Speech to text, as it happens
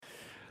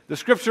The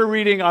scripture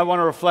reading I want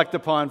to reflect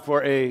upon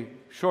for a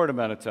short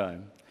amount of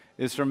time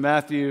is from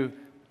Matthew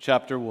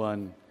chapter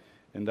 1,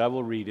 and I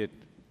will read it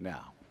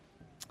now.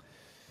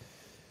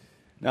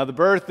 Now, the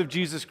birth of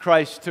Jesus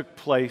Christ took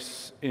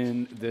place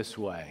in this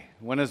way.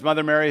 When his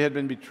mother Mary had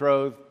been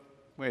betrothed,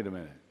 wait a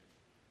minute.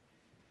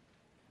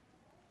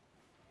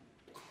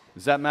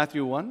 Is that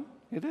Matthew 1?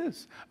 It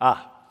is.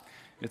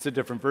 It's a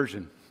different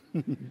version.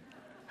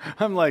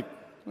 I'm like,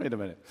 wait a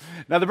minute.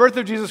 Now, the birth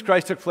of Jesus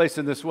Christ took place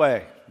in this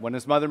way. When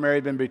his mother Mary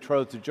had been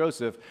betrothed to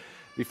Joseph,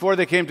 before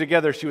they came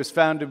together, she was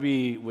found to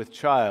be with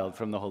child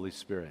from the Holy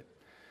Spirit.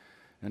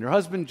 And her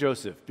husband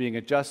Joseph, being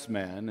a just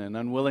man and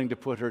unwilling to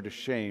put her to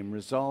shame,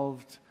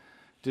 resolved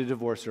to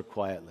divorce her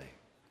quietly.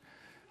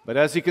 But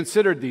as he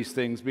considered these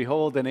things,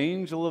 behold, an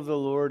angel of the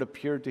Lord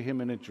appeared to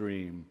him in a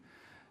dream,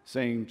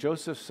 saying,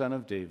 Joseph, son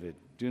of David,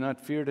 do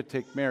not fear to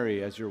take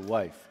Mary as your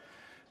wife,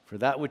 for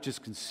that which is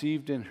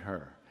conceived in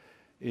her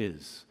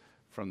is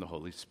from the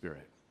Holy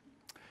Spirit.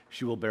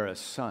 She will bear a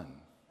son,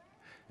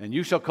 and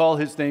you shall call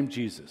his name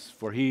Jesus,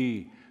 for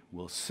he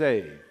will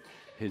save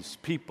his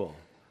people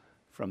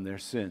from their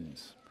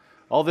sins.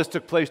 All this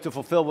took place to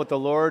fulfill what the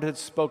Lord had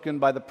spoken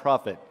by the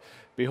prophet.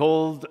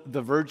 Behold,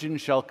 the virgin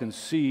shall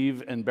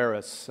conceive and bear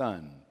a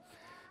son,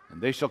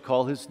 and they shall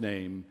call his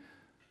name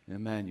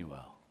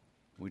Emmanuel,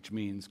 which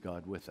means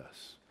God with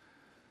us.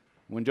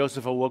 When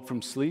Joseph awoke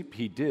from sleep,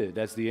 he did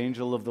as the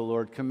angel of the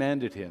Lord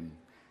commanded him.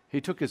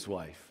 He took his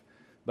wife,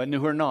 but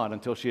knew her not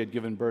until she had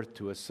given birth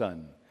to a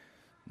son,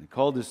 and he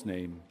called his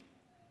name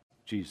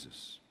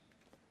Jesus.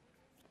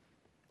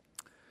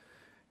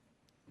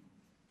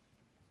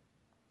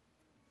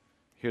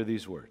 Hear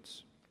these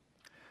words.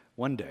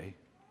 One day,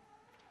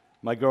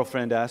 my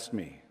girlfriend asked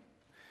me,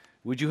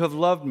 would you have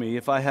loved me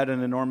if I had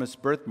an enormous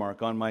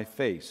birthmark on my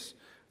face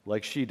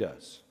like she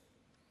does?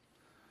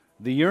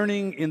 The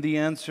yearning in the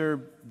answer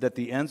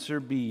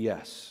be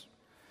yes.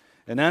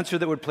 An answer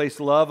that would place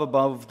love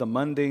above the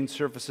mundane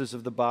surfaces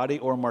of the body,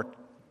 or more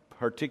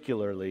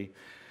particularly,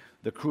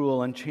 the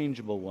cruel,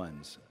 unchangeable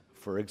ones.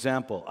 For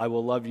example, I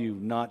will love you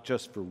not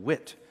just for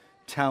wit,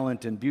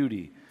 talent, and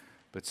beauty,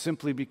 but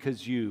simply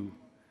because you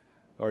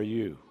are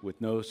you,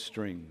 with no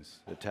strings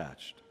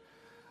attached.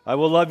 I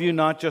will love you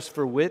not just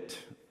for wit,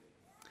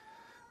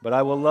 but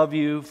I will love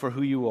you for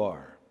who you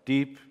are,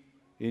 deep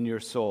in your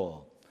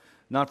soul.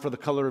 Not for the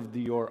color of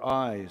your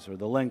eyes, or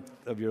the length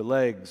of your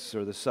legs,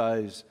 or the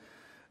size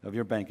of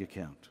your bank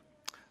account.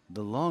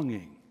 The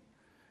longing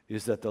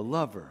is that the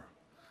lover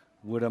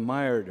would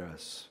admire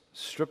us,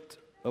 stripped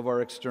of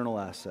our external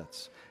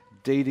assets,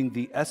 dating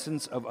the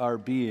essence of our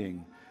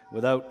being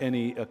without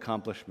any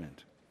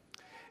accomplishment.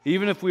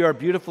 Even if we are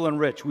beautiful and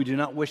rich, we do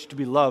not wish to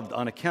be loved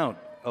on account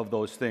of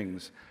those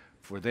things,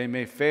 for they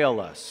may fail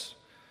us,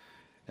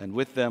 and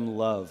with them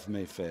love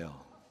may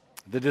fail.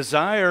 The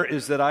desire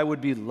is that I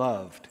would be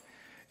loved,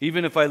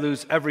 even if I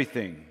lose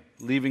everything,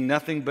 leaving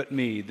nothing but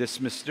me.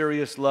 This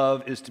mysterious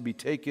love is to be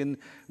taken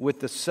with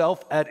the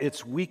self at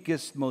its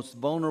weakest, most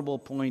vulnerable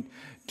point.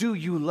 Do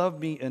you love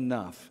me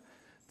enough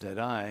that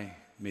I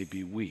may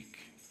be weak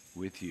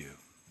with you?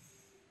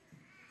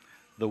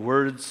 The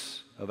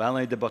words of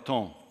Alain de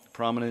Botton,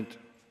 prominent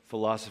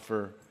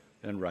philosopher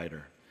and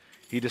writer.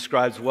 He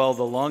describes well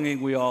the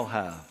longing we all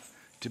have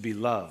to be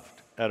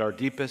loved at our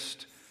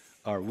deepest,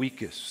 our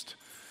weakest,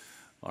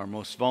 our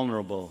most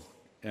vulnerable,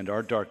 and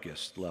our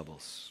darkest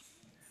levels.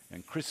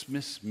 And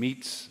Christmas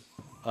meets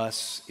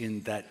us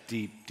in that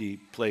deep,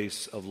 deep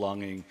place of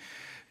longing,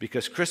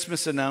 because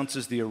Christmas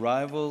announces the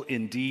arrival,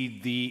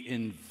 indeed the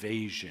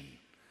invasion,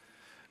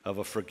 of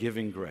a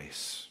forgiving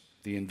grace,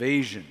 the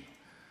invasion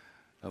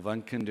of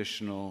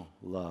unconditional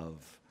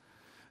love,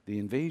 the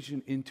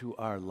invasion into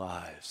our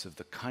lives of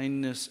the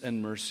kindness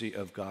and mercy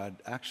of God.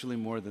 Actually,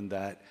 more than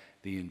that,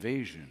 the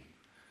invasion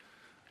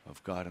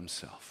of God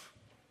himself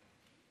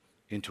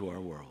into our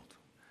world.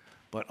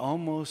 But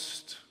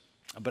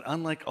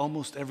unlike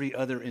almost every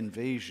other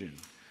invasion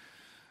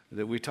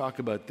that we talk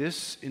about,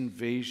 this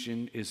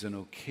invasion is an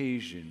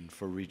occasion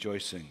for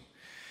rejoicing,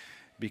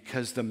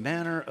 because the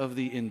manner of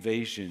the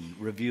invasion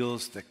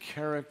reveals the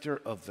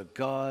character of the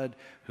God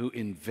who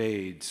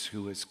invades,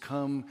 who has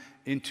come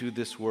into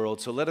this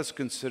world. So let us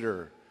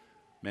consider,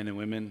 men and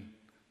women,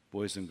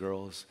 boys and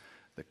girls,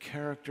 the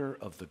character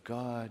of the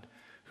God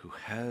who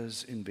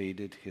has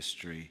invaded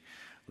history.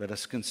 Let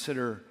us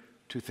consider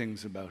two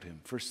things about him.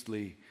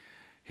 Firstly,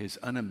 his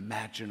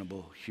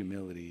unimaginable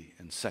humility,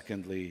 and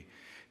secondly,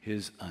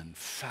 his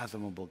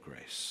unfathomable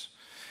grace.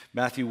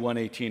 Matthew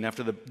 1:18,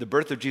 after the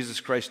birth of Jesus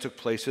Christ took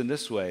place in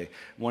this way.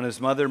 When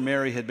his mother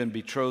Mary had been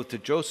betrothed to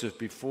Joseph,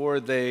 before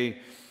they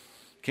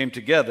came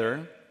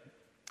together,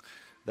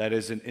 that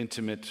is an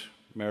intimate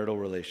marital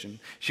relation,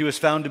 she was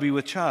found to be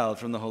with child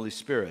from the Holy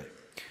Spirit.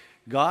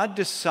 God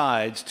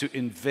decides to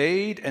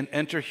invade and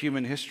enter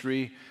human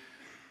history,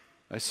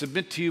 I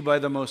submit to you, by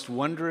the most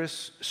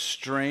wondrous,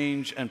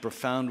 strange, and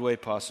profound way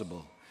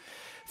possible.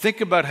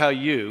 Think about how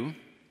you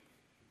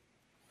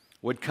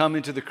would come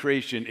into the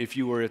creation if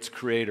you were its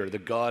creator, the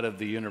God of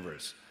the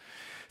universe.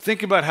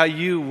 Think about how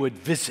you would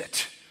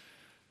visit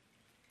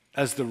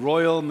as the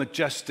royal,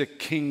 majestic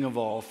king of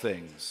all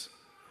things.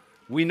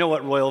 We know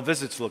what royal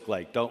visits look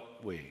like, don't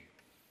we?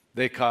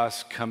 They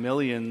cost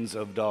chameleons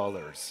of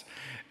dollars,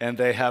 and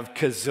they have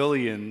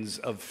gazillions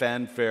of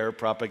fanfare,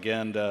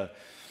 propaganda,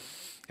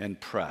 and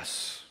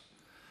press.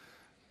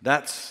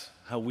 That's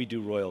how we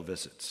do royal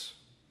visits.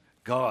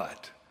 God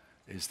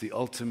is the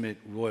ultimate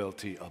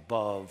royalty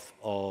above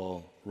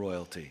all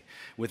royalty.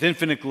 With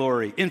infinite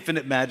glory,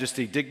 infinite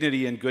majesty,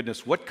 dignity, and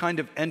goodness, what kind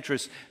of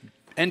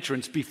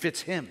entrance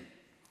befits him?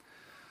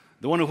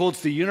 The one who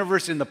holds the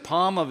universe in the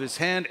palm of his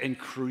hand and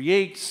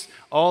creates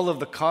all of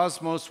the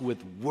cosmos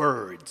with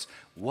words.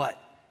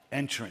 What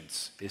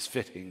entrance is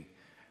fitting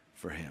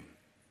for him?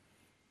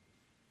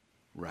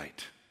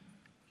 Right.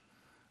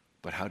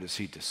 But how does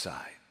he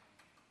decide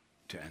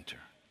to enter?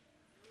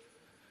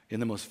 In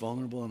the most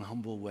vulnerable and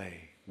humble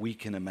way we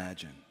can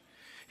imagine.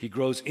 He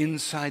grows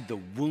inside the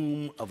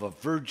womb of a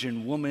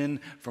virgin woman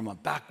from a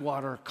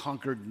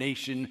backwater-conquered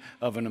nation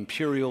of an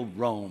imperial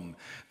Rome.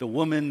 The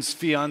woman's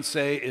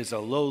fiancé is a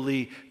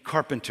lowly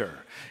carpenter,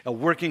 a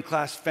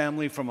working-class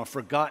family from a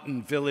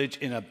forgotten village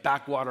in a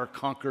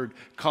backwater-conquered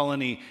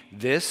colony.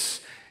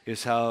 This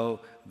is how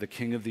the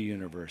King of the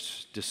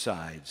universe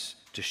decides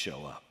to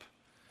show up.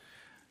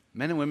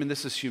 Men and women,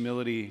 this is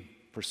humility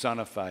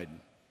personified.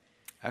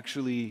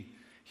 Actually,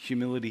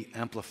 humility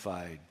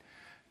amplified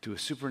to a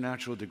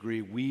supernatural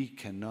degree we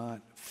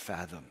cannot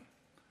fathom.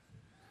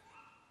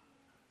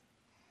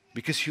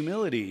 Because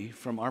humility,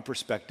 from our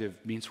perspective,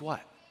 means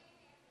what?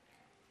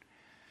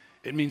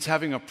 It means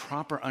having a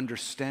proper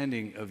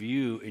understanding of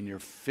you in your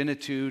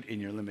finitude, in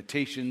your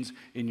limitations,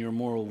 in your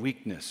moral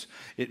weakness.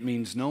 It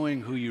means knowing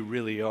who you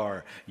really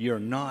are. You're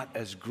not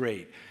as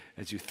great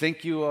as you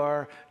think you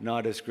are,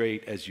 not as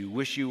great as you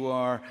wish you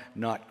are,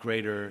 not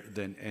greater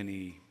than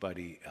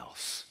anybody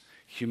else.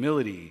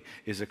 Humility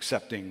is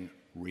accepting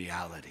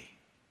reality,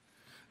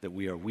 that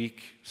we are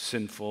weak,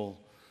 sinful,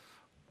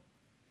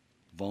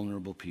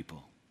 vulnerable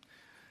people.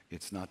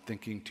 It's not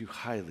thinking too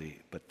highly,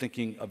 but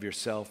thinking of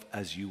yourself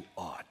as you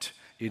ought.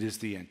 It is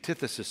the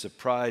antithesis of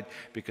pride,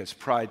 because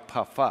pride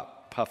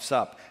puffs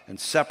up and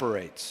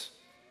separates.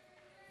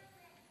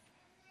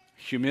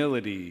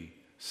 Humility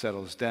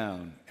settles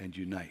down and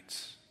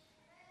unites.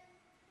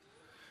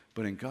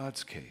 But in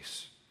God's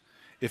case,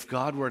 if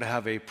God were to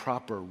have a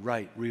proper,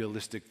 right,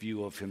 realistic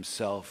view of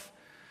himself,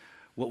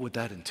 what would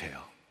that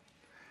entail?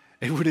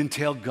 It would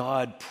entail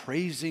God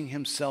praising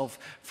himself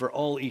for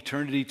all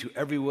eternity to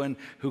everyone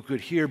who could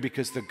hear,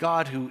 because the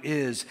God who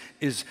is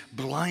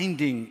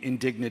blinding in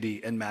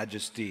dignity and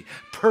majesty,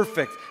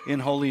 perfect in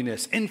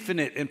holiness,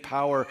 infinite in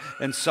power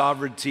and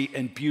sovereignty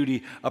and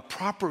beauty. A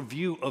proper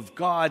view of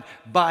God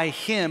by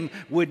him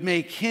would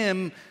make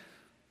him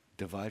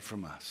divide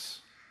from us,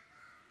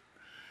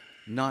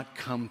 not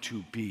come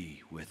to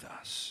be with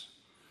us.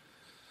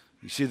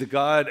 You see, the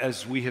God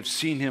as we have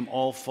seen him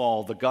all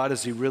fall, the God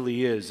as he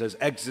really is, as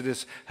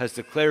Exodus has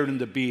declared him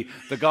to be,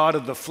 the God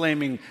of the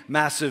flaming,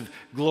 massive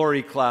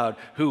glory cloud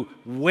who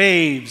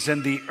waves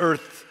and the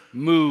earth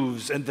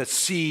moves and the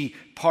sea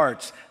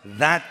parts,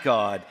 that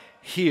God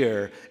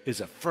here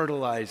is a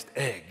fertilized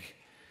egg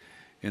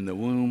in the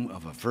womb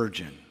of a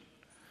virgin,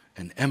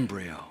 an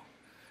embryo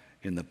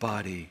in the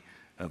body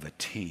of a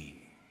teen.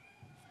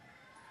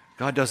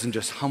 God doesn't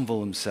just humble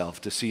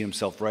himself to see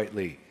himself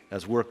rightly,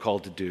 as we're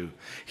called to do.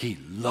 He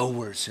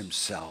lowers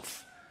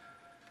himself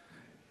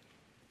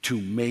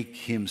to make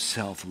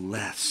himself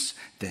less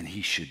than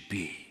he should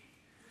be.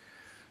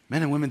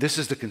 Men and women, this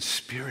is the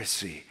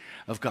conspiracy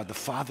of God the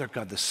Father,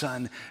 God the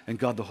Son, and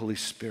God the Holy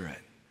Spirit.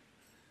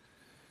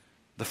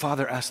 The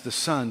Father asked the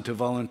Son to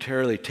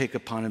voluntarily take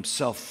upon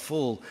himself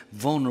full,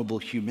 vulnerable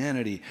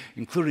humanity,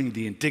 including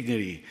the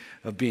indignity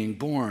of being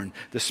born.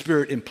 The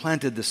Spirit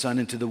implanted the Son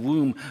into the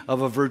womb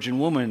of a virgin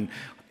woman,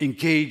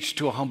 engaged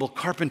to a humble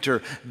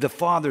carpenter. The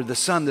Father, the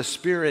Son, the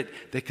Spirit,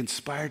 they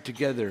conspired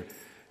together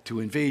to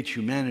invade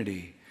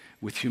humanity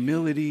with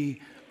humility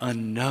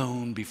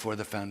unknown before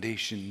the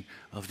foundation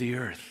of the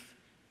earth.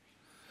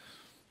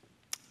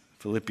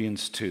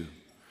 Philippians 2.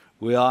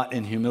 We ought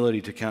in humility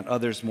to count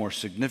others more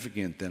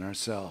significant than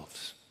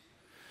ourselves.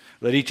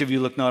 Let each of you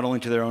look not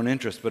only to their own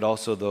interests, but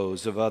also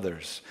those of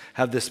others.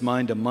 Have this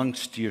mind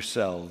amongst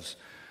yourselves,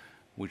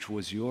 which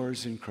was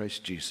yours in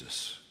Christ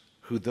Jesus,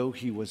 who, though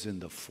he was in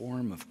the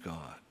form of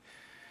God,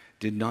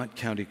 did not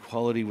count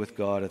equality with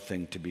God a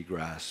thing to be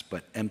grasped,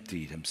 but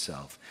emptied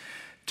himself,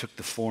 took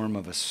the form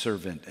of a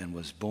servant, and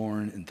was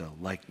born in the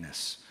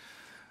likeness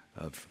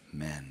of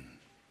men.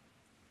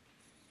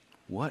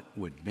 What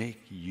would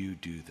make you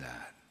do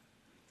that?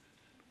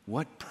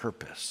 What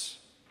purpose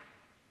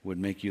would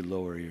make you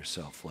lower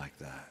yourself like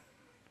that?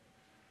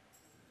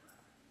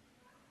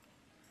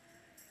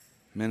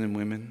 Men and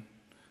women,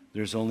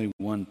 there's only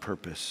one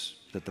purpose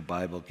that the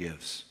Bible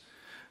gives,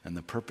 and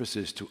the purpose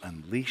is to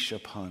unleash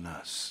upon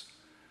us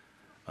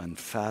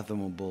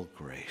unfathomable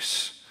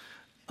grace.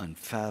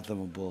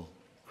 Unfathomable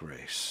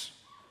grace.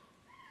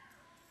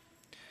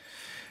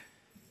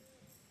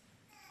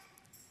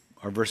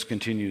 Our verse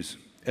continues.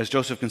 As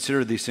Joseph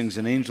considered these things,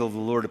 an angel of the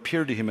Lord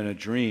appeared to him in a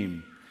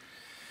dream.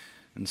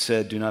 and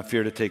said, "Do not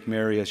fear to take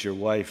Mary as your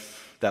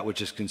wife. That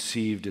which is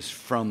conceived is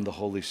from the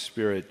Holy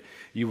Spirit.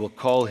 You will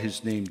call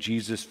his name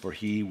Jesus, for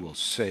he will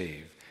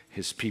save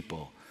his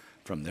people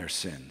from their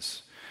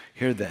sins."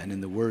 Here then,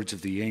 in the words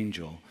of the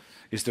angel,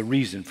 is the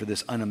reason for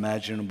this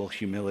unimaginable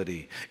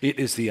humility. It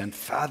is the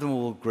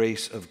unfathomable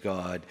grace of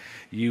God.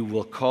 You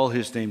will call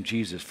his name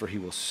Jesus, for he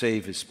will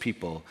save his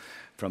people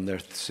from their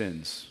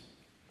sins.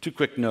 Two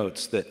quick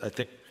notes that I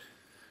think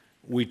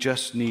we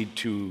just need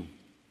to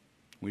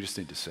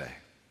say.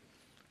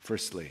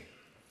 Firstly,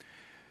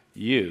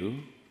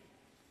 you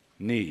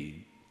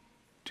need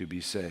to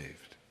be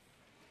saved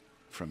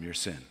from your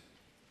sin.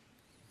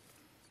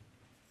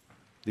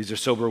 These are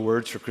sober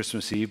words for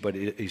Christmas Eve, but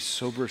a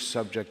sober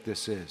subject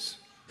this is.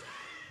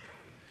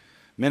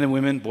 Men and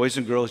women, boys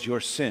and girls, your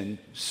sin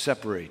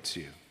separates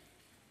you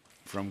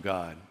from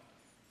God.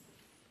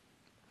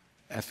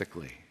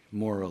 Ethically,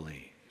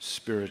 morally,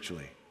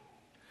 spiritually.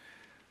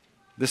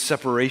 This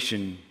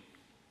separation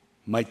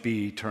might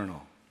be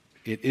eternal.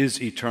 It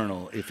is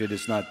eternal if it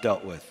is not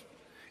dealt with,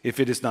 if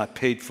it is not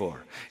paid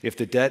for. If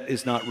the debt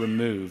is not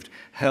removed,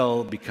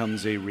 hell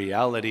becomes a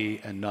reality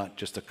and not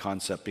just a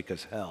concept,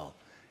 because hell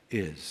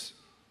is.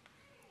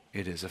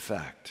 It is a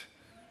fact.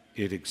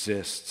 It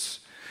exists.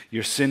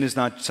 Your sin is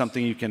not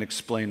something you can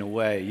explain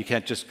away. You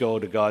can't just go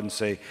to God and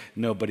say,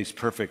 nobody's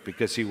perfect,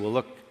 because he will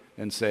look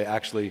and say,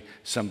 actually,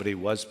 somebody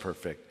was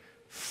perfect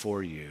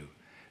for you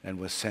and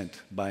was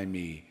sent by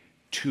me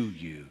to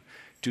you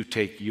to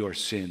take your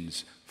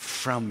sins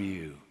from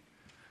you.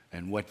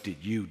 And what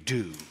did you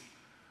do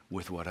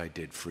with what I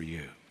did for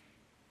you?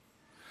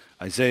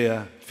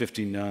 Isaiah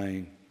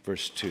 59,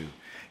 verse 2.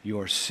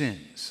 Your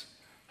sins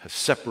have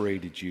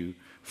separated you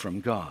from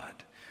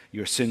God.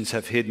 Your sins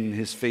have hidden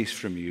his face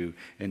from you,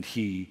 and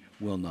he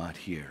will not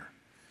hear.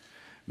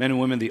 Men and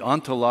women, the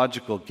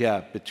ontological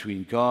gap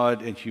between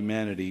God and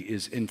humanity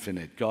is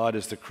infinite. God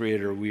is the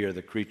creator, we are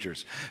the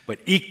creatures. But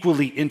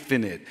equally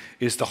infinite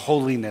is the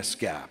holiness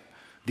gap,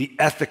 the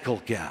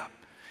ethical gap.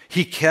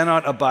 He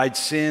cannot abide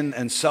sin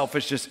and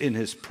selfishness in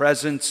his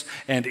presence,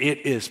 and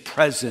it is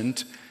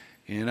present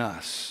in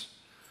us.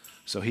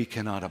 So he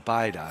cannot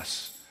abide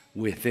us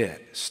with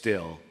it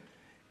still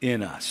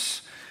in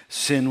us.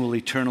 Sin will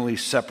eternally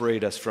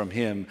separate us from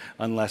him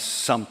unless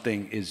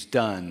something is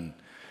done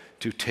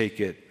to take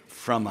it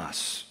from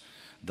us.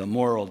 The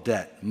moral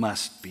debt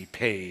must be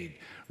paid.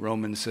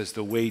 Romans says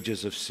the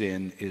wages of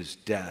sin is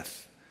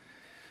death.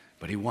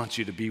 But he wants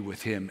you to be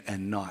with him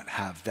and not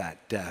have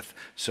that death,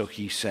 so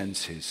he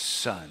sends his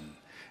son.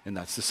 And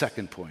that's the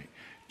second point.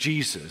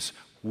 Jesus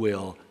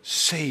will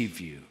save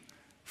you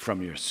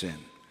from your sin.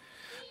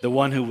 The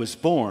one who was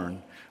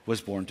born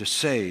to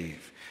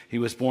save. He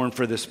was born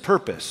for this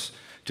purpose,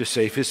 to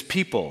save his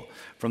people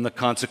from the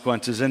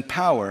consequences and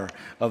power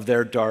of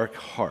their dark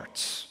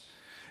hearts.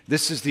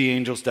 This is the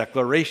angel's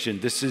declaration.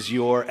 This is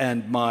your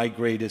and my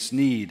greatest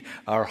need.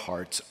 Our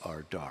hearts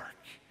are dark.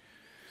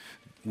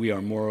 We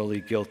are morally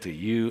guilty,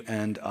 you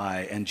and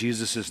I. And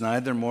Jesus is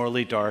neither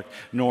morally dark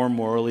nor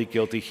morally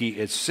guilty. He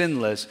is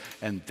sinless,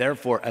 and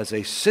therefore, as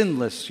a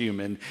sinless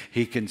human,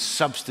 he can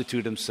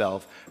substitute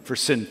himself for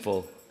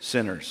sinful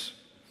sinners.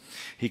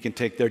 He can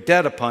take their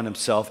debt upon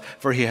himself,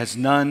 for he has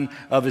none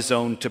of his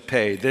own to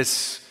pay.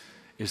 This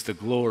is the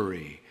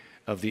glory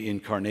of the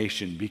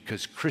incarnation,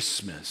 because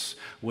Christmas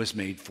was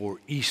made for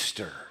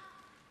Easter.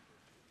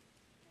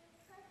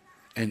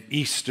 And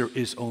Easter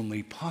is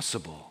only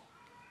possible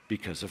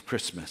because of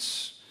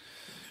Christmas.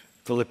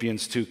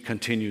 Philippians 2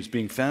 continues,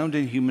 being found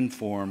in human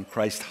form,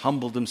 Christ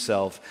humbled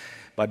himself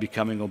by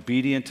becoming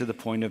obedient to the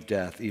point of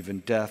death, even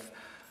death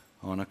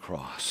on a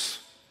cross.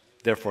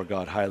 Therefore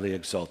God highly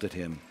exalted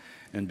him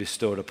and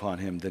bestowed upon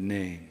him the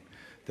name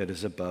that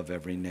is above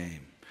every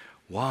name.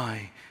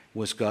 Why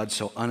was God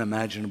so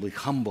unimaginably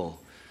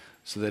humble?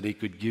 So that he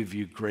could give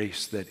you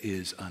grace that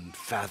is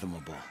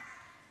unfathomable.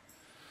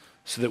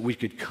 So that we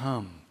could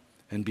come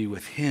and be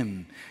with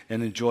him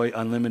and enjoy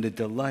unlimited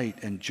delight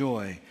and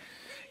joy.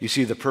 You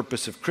see, the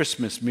purpose of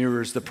Christmas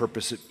mirrors the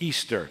purpose of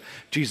Easter.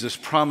 Jesus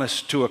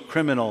promised to a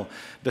criminal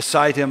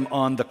beside him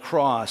on the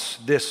cross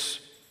this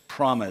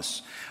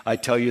promise. I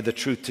tell you the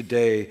truth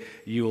today,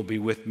 you will be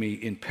with me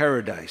in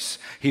paradise.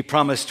 He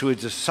promised to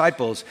his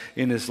disciples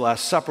in his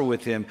Last Supper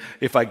with him,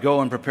 if I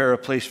go and prepare a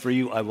place for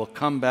you, I will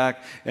come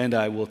back and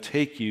I will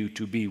take you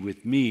to be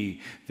with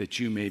me, that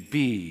you may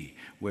be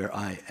where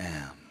I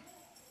am.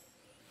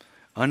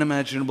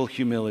 Unimaginable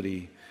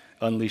humility,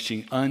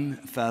 unleashing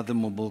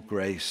unfathomable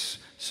grace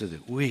so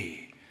that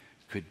we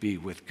could be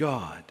with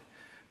God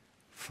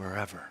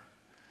forever,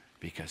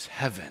 because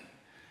heaven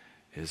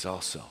is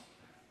also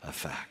a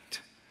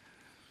fact.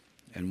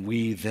 And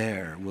we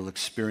there will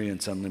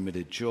experience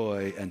unlimited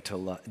joy and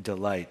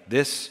delight.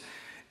 This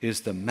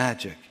is the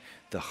magic,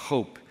 the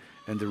hope,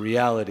 and the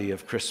reality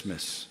of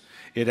Christmas.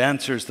 It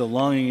answers the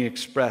longing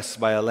expressed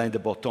by Alain de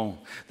Botton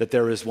that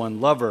there is one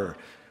lover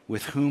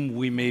with whom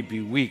we may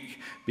be weak,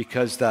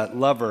 because that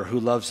lover who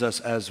loves us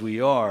as we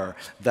are,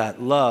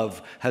 that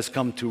love has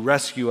come to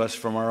rescue us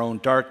from our own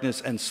darkness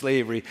and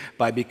slavery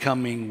by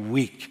becoming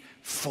weak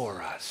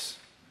for us.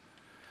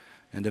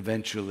 and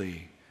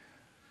eventually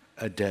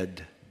a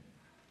dead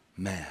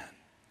man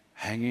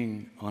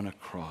hanging on a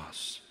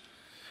cross.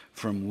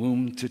 From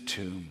womb to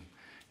tomb,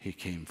 he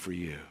came for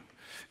you.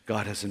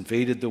 God has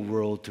invaded the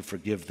world to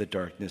forgive the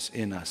darkness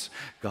in us.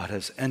 God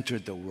has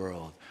entered the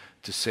world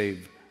to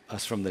save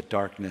us from the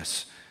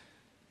darkness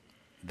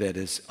that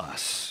is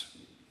us.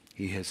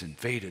 He has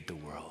invaded the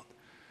world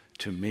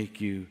to make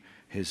you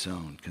his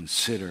own.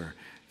 Consider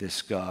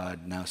this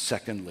God. Now,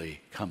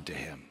 secondly, come to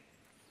him.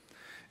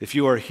 If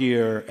you are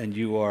here and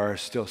you are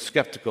still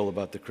skeptical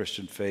about the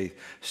Christian faith,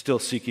 still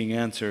seeking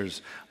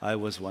answers, I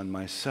was one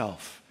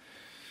myself.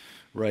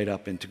 Right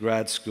up into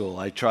grad school,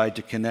 I tried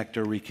to connect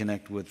or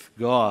reconnect with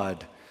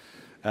God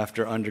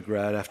after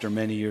undergrad, after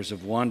many years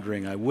of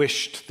wandering. I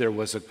wished there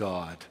was a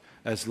God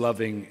as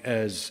loving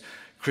as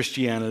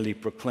Christianity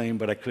proclaimed,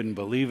 but I couldn't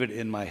believe it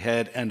in my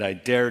head, and I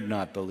dared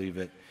not believe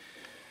it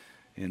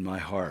in my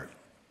heart.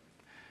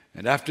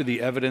 And after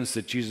the evidence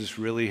that Jesus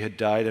really had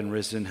died and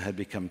risen had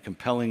become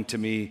compelling to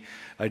me,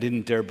 I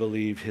didn't dare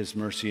believe his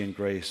mercy and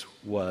grace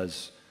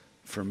was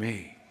for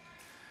me.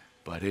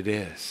 But it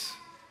is,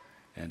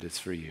 and it's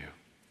for you.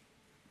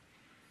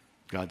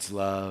 God's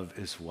love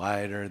is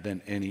wider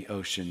than any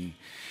ocean,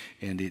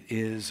 and it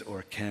is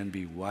or can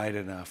be wide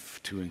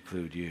enough to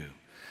include you.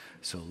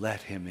 So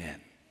let him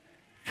in.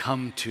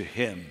 Come to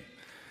him.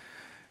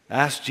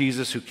 Ask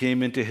Jesus, who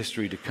came into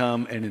history, to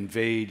come and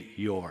invade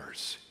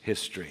yours,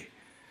 history.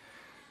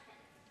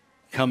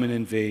 Come and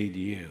invade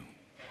you.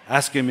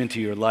 Ask him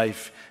into your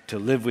life to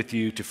live with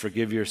you, to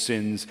forgive your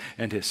sins,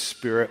 and his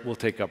Spirit will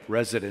take up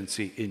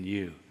residency in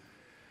you,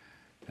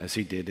 as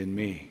he did in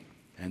me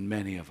and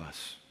many of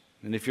us.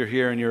 And if you're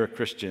here and you're a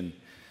Christian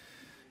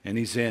and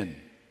he's in,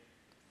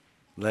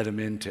 let him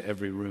into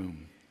every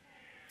room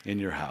in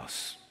your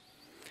house,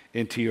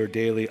 into your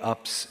daily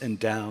ups and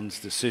downs,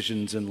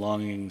 decisions and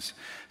longings.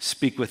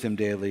 Speak with him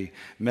daily.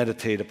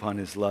 Meditate upon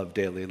his love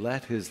daily.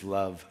 Let his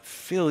love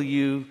fill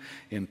you,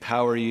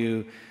 empower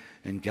you,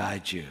 and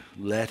guide you.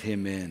 Let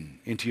him in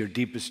into your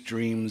deepest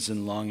dreams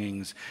and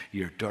longings,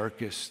 your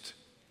darkest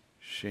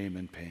shame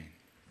and pain.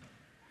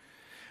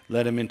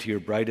 Let him into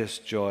your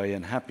brightest joy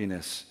and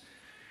happiness.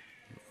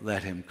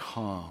 Let him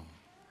calm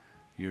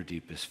your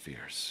deepest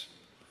fears.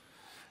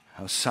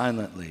 How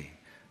silently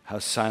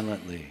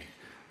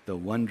the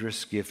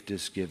wondrous gift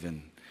is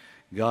given.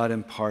 God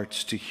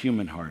imparts to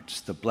human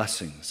hearts the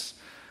blessings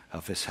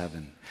of his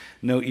heaven.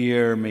 No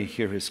ear may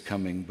hear his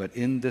coming, but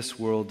in this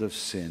world of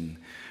sin,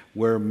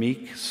 where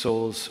meek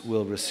souls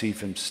will receive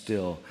him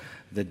still,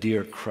 the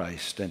dear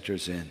Christ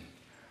enters in.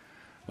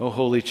 O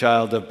holy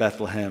child of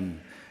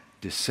Bethlehem,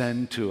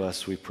 descend to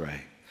us, we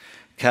pray.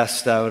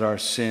 Cast out our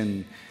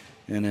sin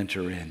and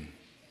enter in.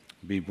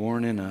 Be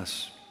born in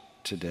us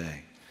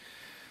today.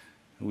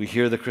 We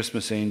hear the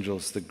Christmas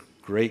angels, the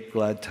great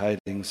glad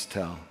tidings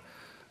tell.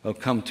 Oh,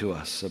 come to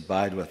us,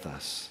 abide with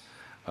us,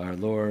 our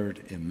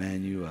Lord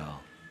Emmanuel.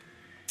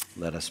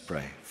 Let us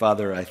pray.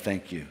 Father, I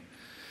thank you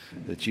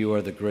that you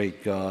are the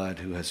great God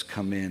who has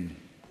come in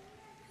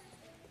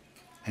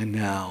and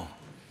now,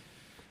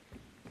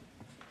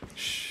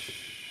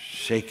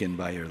 shaken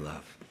by your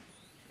love,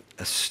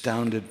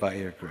 astounded by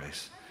your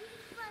grace,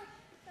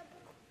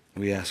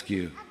 we ask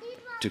you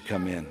to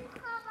come in.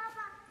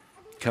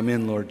 Come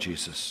in, Lord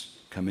Jesus.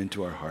 Come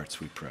into our hearts,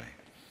 we pray.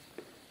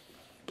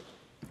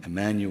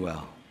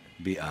 Emmanuel,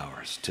 be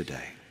ours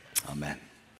today. Amen.